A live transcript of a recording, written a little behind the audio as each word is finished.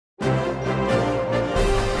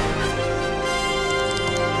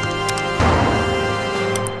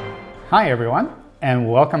Hi everyone,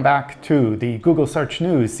 and welcome back to the Google Search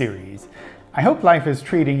News series. I hope life is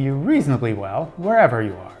treating you reasonably well wherever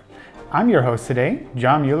you are. I'm your host today,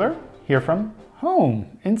 John Mueller, here from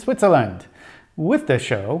home in Switzerland. With this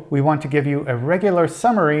show, we want to give you a regular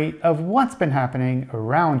summary of what's been happening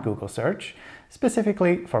around Google Search,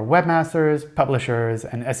 specifically for webmasters, publishers,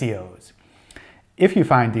 and SEOs. If you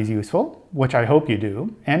find these useful, which I hope you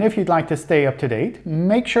do, and if you'd like to stay up to date,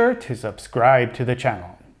 make sure to subscribe to the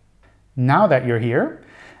channel. Now that you're here,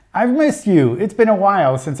 I've missed you. It's been a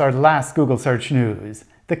while since our last Google Search News.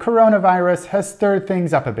 The coronavirus has stirred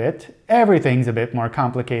things up a bit. Everything's a bit more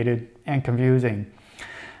complicated and confusing.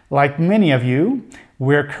 Like many of you,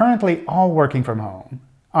 we're currently all working from home.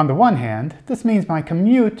 On the one hand, this means my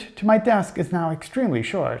commute to my desk is now extremely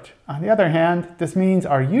short. On the other hand, this means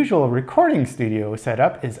our usual recording studio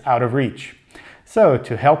setup is out of reach. So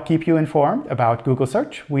to help keep you informed about Google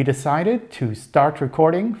Search, we decided to start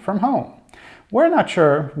recording from home. We're not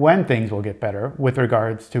sure when things will get better with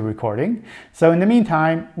regards to recording, so in the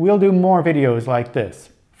meantime, we'll do more videos like this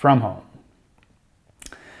from home.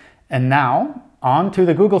 And now, on to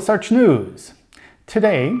the Google Search News.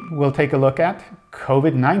 Today, we'll take a look at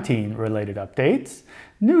COVID-19 related updates,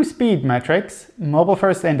 new speed metrics,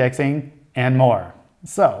 mobile-first indexing, and more.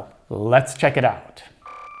 So let's check it out.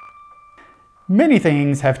 Many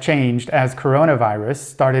things have changed as coronavirus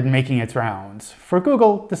started making its rounds. For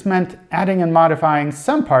Google, this meant adding and modifying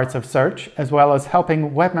some parts of search, as well as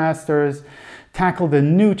helping webmasters tackle the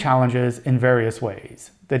new challenges in various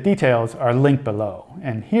ways. The details are linked below,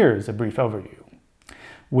 and here's a brief overview.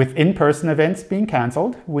 With in-person events being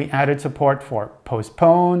canceled, we added support for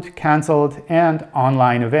postponed, canceled, and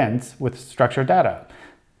online events with structured data.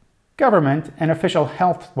 Government and official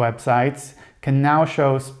health websites can now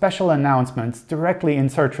show special announcements directly in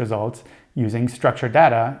search results using structured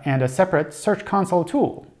data and a separate Search Console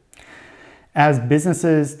tool. As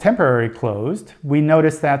businesses temporarily closed, we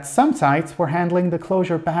noticed that some sites were handling the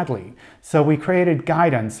closure badly, so we created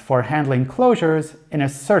guidance for handling closures in a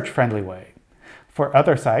search-friendly way. For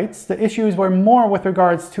other sites, the issues were more with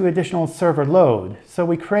regards to additional server load, so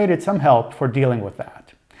we created some help for dealing with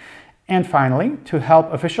that. And finally, to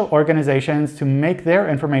help official organizations to make their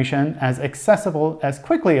information as accessible as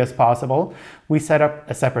quickly as possible, we set up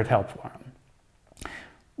a separate help forum.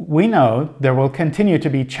 We know there will continue to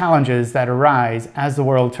be challenges that arise as the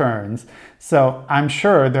world turns, so I'm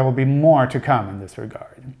sure there will be more to come in this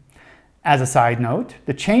regard. As a side note,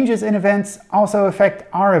 the changes in events also affect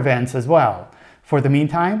our events as well. For the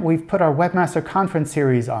meantime, we've put our Webmaster Conference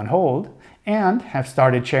series on hold and have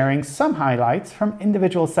started sharing some highlights from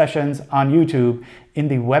individual sessions on YouTube in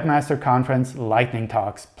the Webmaster Conference Lightning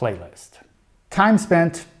Talks playlist. Time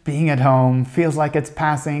spent being at home feels like it's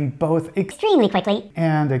passing both extremely quickly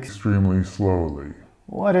and extremely slowly.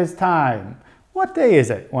 What is time? What day is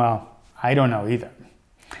it? Well, I don't know either.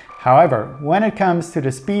 However, when it comes to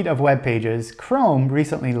the speed of web pages, Chrome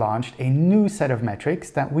recently launched a new set of metrics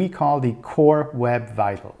that we call the Core Web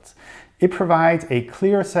Vitals. It provides a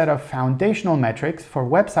clear set of foundational metrics for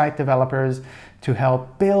website developers to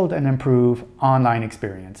help build and improve online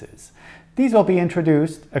experiences. These will be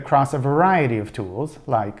introduced across a variety of tools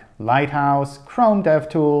like Lighthouse, Chrome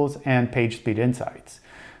DevTools, and PageSpeed Insights.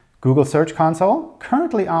 Google Search Console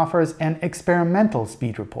currently offers an experimental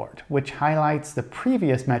speed report, which highlights the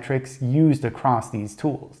previous metrics used across these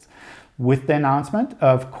tools. With the announcement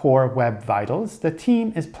of Core Web Vitals, the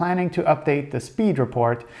team is planning to update the speed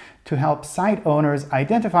report to help site owners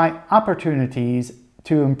identify opportunities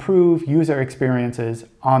to improve user experiences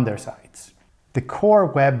on their sites. The Core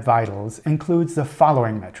Web Vitals includes the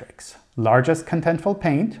following metrics: largest contentful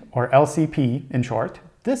paint, or LCP in short.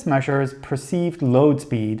 This measures perceived load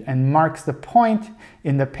speed and marks the point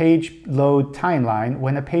in the page load timeline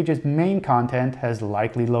when a page's main content has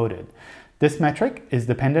likely loaded. This metric is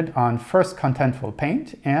dependent on first contentful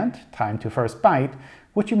paint and time to first byte,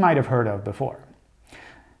 which you might have heard of before.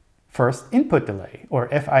 First input delay, or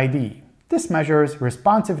FID. This measures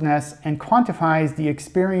responsiveness and quantifies the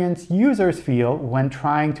experience users feel when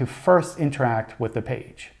trying to first interact with the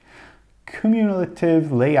page.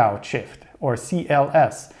 Cumulative layout shift, or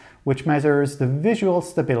CLS, which measures the visual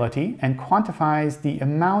stability and quantifies the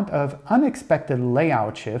amount of unexpected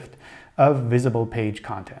layout shift of visible page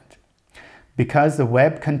content. Because the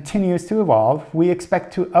web continues to evolve, we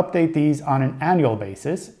expect to update these on an annual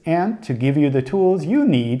basis and to give you the tools you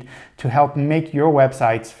need to help make your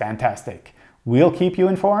websites fantastic. We'll keep you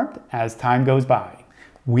informed as time goes by.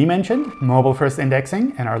 We mentioned mobile-first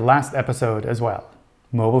indexing in our last episode as well.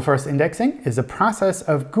 Mobile-first indexing is a process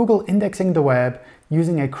of Google indexing the web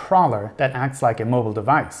using a crawler that acts like a mobile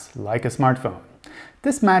device, like a smartphone.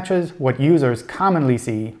 This matches what users commonly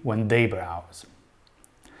see when they browse.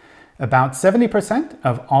 About 70%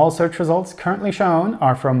 of all search results currently shown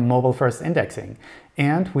are from mobile-first indexing,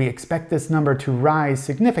 and we expect this number to rise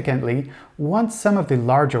significantly once some of the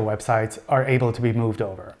larger websites are able to be moved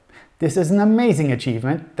over. This is an amazing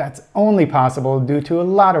achievement that's only possible due to a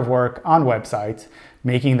lot of work on websites,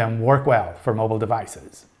 making them work well for mobile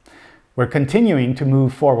devices. We're continuing to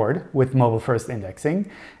move forward with mobile-first indexing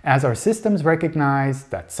as our systems recognize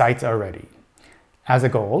that sites are ready. As a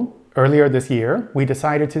goal, earlier this year, we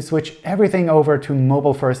decided to switch everything over to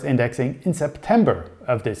mobile-first indexing in September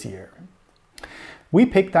of this year. We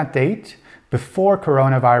picked that date before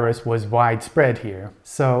coronavirus was widespread here,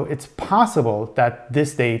 so it's possible that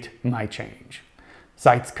this date might change.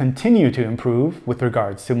 Sites continue to improve with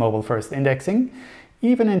regards to mobile-first indexing,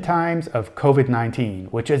 even in times of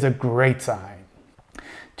COVID-19, which is a great sign.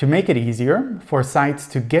 To make it easier for sites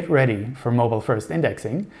to get ready for mobile-first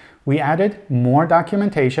indexing, we added more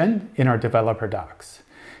documentation in our developer docs.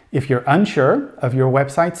 If you're unsure of your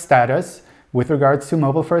website status with regards to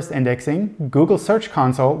mobile-first indexing, Google Search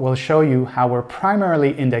Console will show you how we're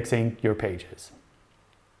primarily indexing your pages.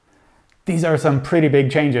 These are some pretty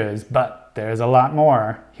big changes, but there's a lot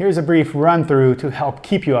more. Here's a brief run-through to help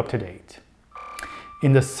keep you up to date.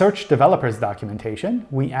 In the Search Developers documentation,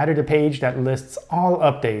 we added a page that lists all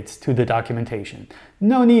updates to the documentation.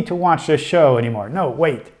 No need to watch this show anymore. No,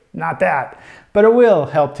 wait, not that. But it will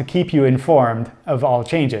help to keep you informed of all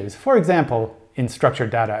changes, for example, in structured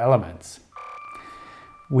data elements.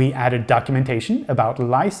 We added documentation about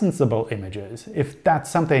licensable images, if that's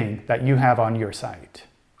something that you have on your site.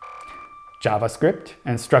 JavaScript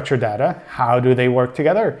and structured data, how do they work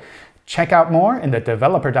together? Check out more in the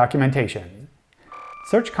developer documentation.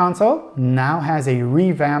 Search Console now has a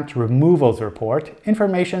revamped removals report,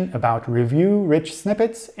 information about review-rich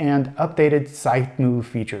snippets, and updated site move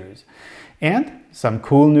features. And some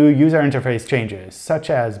cool new user interface changes, such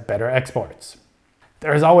as better exports.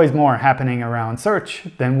 There's always more happening around search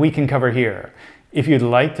than we can cover here. If you'd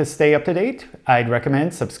like to stay up to date, I'd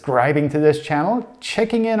recommend subscribing to this channel,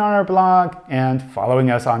 checking in on our blog, and following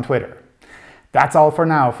us on Twitter. That's all for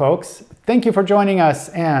now, folks. Thank you for joining us,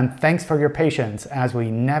 and thanks for your patience as we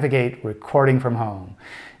navigate recording from home.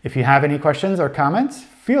 If you have any questions or comments,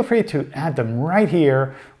 feel free to add them right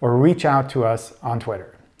here or reach out to us on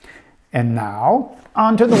Twitter. And now,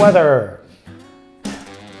 on to the weather.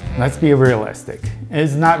 Let's be realistic.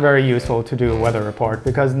 It's not very useful to do a weather report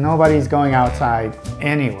because nobody's going outside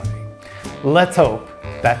anyway. Let's hope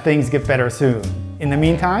that things get better soon. In the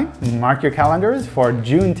meantime, mark your calendars for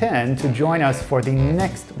June 10 to join us for the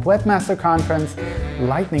next Webmaster Conference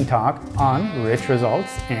Lightning Talk on rich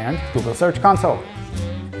results and Google Search Console.